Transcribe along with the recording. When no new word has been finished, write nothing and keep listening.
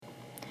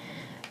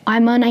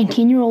I'm a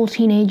 19-year-old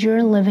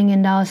teenager living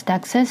in Dallas,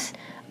 Texas.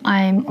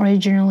 I'm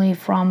originally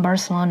from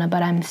Barcelona,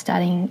 but I'm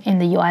studying in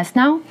the US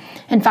now.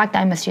 In fact,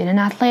 I'm a student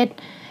athlete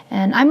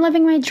and I'm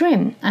living my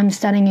dream. I'm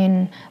studying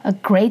in a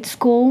great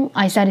school.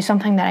 I study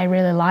something that I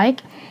really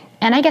like,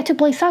 and I get to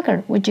play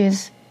soccer, which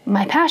is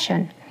my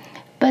passion.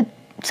 But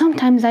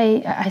sometimes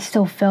I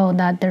still feel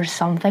that there's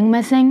something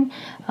missing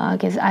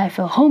because I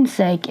feel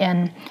homesick,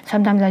 and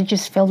sometimes I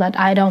just feel that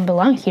I don't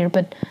belong here.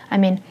 But I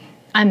mean,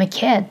 I'm a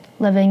kid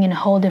living in a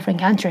whole different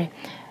country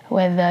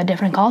with a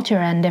different culture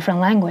and different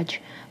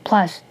language.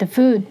 Plus, the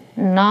food,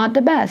 not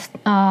the best.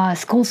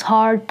 School's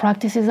hard,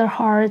 practices are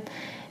hard.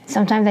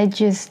 Sometimes I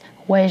just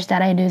wish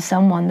that I knew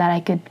someone that I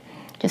could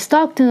just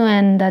talk to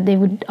and that they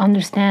would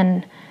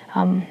understand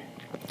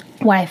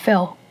what I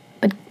feel.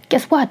 But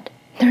guess what?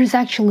 There's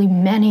actually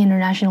many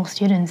international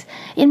students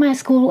in my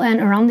school and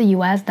around the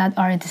US that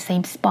are at the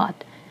same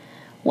spot.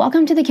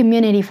 Welcome to the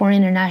community for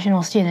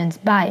international students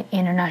by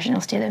international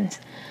students.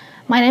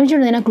 My name is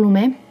Jordana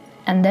Klume,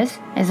 and this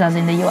is Us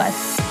in the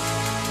US.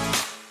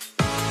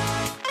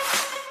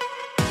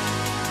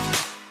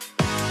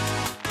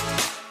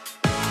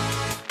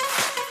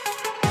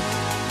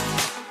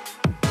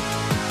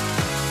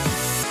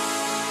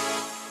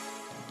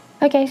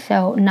 Okay,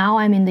 so now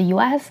I'm in the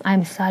US.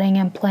 I'm studying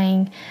and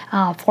playing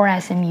for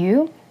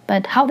SMU.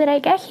 But how did I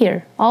get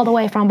here? All the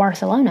way from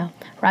Barcelona,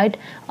 right?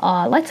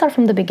 Let's start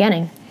from the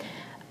beginning.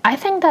 I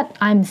think that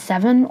I'm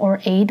 7 or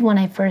 8 when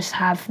I first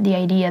have the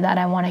idea that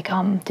I want to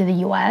come to the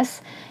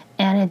US,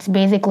 and it's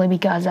basically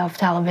because of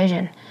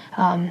television.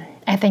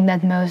 I think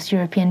that most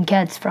European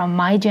kids from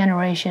my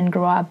generation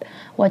grew up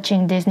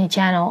watching Disney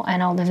Channel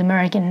and all these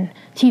American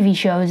TV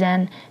shows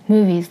and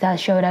movies that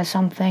showed us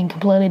something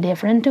completely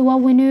different to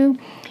what we knew,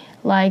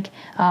 like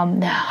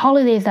the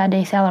holidays that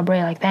they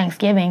celebrate, like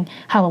Thanksgiving,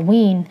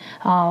 Halloween,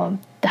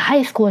 the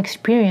high school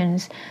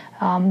experience,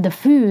 the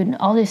food,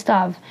 all this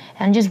stuff.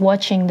 And just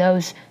watching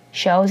those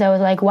shows, I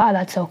was like, wow,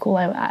 that's so cool.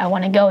 I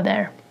want to go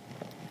there.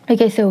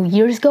 Okay, so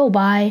years go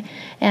by,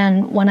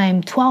 and when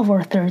I'm 12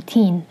 or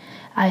 13,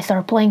 I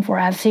start playing for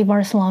FC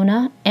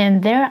Barcelona,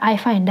 and there I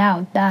find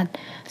out that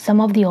some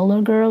of the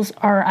older girls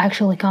are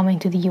actually coming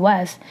to the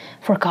US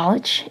for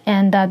college,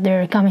 and that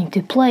they're coming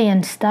to play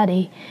and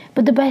study.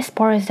 But the best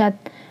part is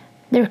that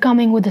they're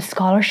coming with a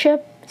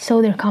scholarship,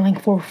 so they're coming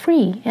for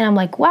free. And I'm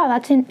like, wow,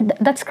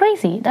 that's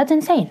crazy. That's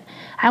insane.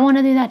 I want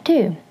to do that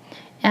too.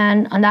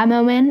 And on that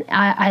moment,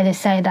 I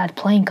decided that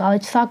playing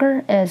college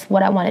soccer is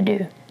what I want to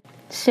do.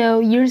 So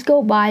years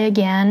go by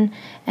again,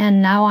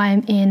 and now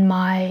I'm in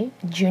my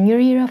junior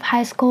year of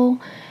high school,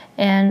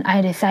 and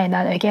I decided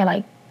that, okay,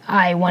 like,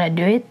 I want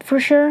to do it for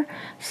sure.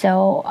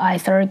 So I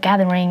started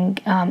gathering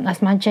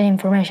as much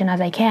information as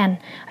I can.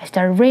 I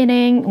started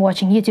reading,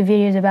 watching YouTube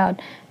videos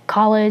about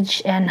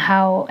college and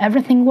how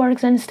everything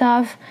works and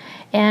stuff.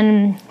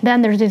 And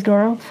then there's this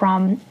girl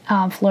from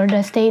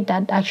Florida State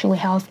that actually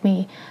helped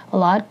me a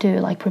lot to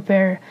like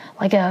prepare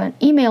like an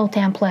email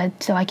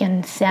template so I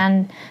can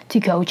send to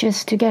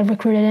coaches to get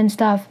recruited and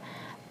stuff.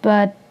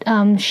 But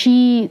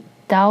she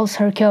tells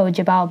her coach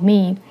about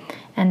me,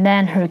 and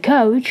then her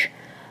coach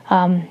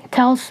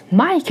tells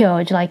my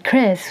coach, like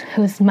Chris,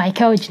 who's my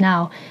coach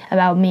now,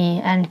 about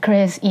me. And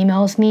Chris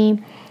emails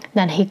me,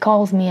 then he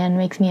calls me and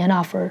makes me an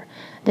offer.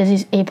 This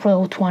is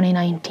April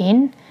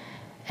 2019.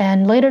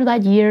 And later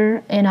that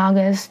year, in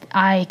August,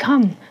 I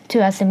come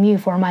to SMU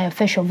for my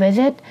official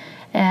visit.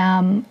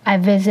 I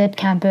visit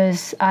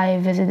campus, I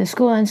visit the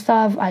school and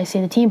stuff, I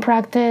see the team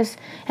practice,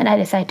 and I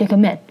decide to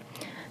commit.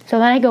 So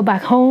then I go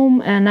back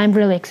home, and I'm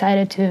really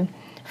excited to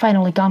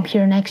finally come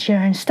here next year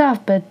and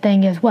stuff, but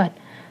thing is what?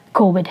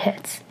 COVID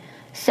hits.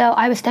 So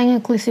I was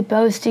technically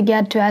supposed to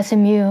get to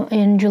SMU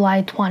in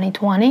July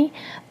 2020,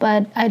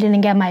 but I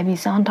didn't get my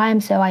visa on time,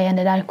 so I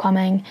ended up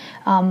coming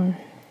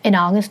in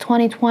August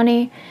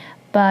 2020.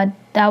 But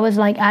that was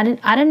like, I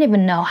didn't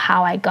even know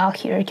how I got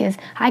here, because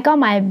I got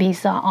my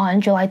visa on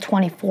July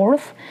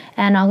 24th,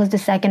 and August the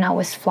 2nd I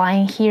was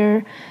flying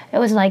here. It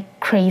was like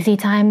crazy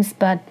times,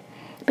 but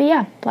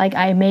yeah, like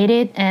I made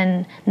it,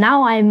 and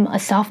now I'm a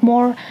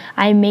sophomore.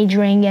 I'm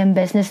majoring in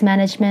business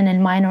management and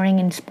minoring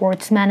in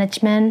sports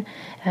management,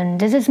 and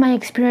this is my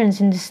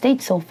experience in the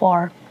States so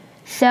far.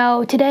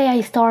 So today I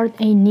start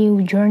a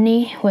new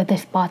journey with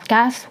this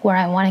podcast where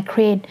I want to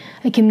create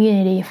a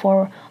community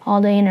for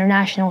all the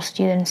international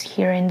students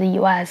here in the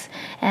US.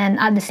 And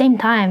at the same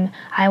time,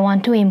 I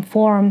want to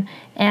inform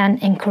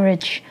and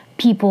encourage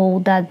people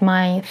that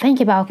might think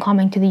about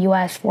coming to the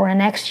US for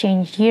an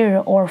exchange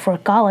year or for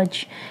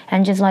college,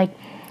 and just like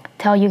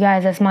tell you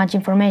guys as much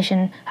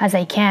information as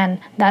I can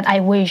that I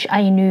wish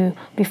I knew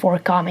before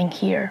coming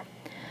here.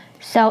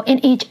 So in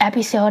each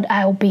episode,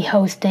 I'll be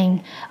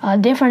hosting a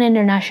different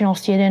international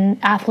student,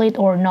 athlete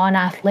or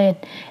non-athlete,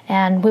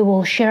 and we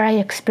will share our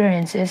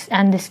experiences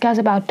and discuss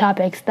about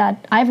topics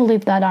that I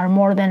believe that are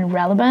more than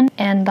relevant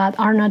and that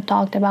are not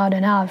talked about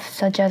enough,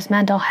 such as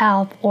mental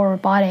health or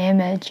body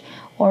image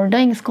or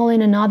doing school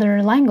in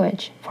another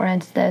language, for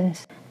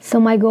instance. So,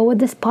 my goal with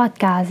this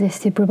podcast is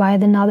to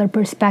provide another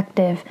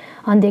perspective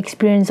on the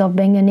experience of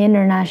being an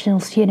international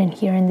student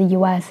here in the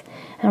US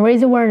and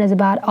raise awareness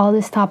about all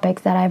these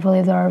topics that I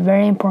believe are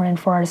very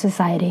important for our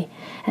society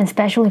and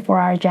especially for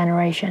our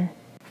generation.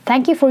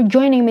 Thank you for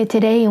joining me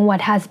today in what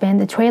has been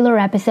the trailer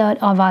episode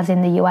of Us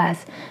in the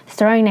US.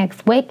 Starting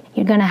next week,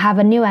 you're gonna have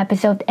a new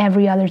episode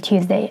every other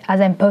Tuesday as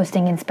I'm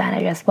posting in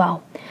Spanish as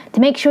well. To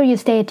make sure you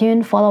stay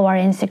tuned, follow our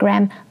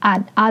Instagram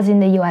at Us in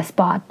the US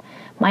Pod.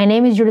 My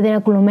name is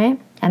Jordana Colume,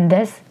 and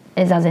this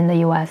is Us in the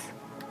US.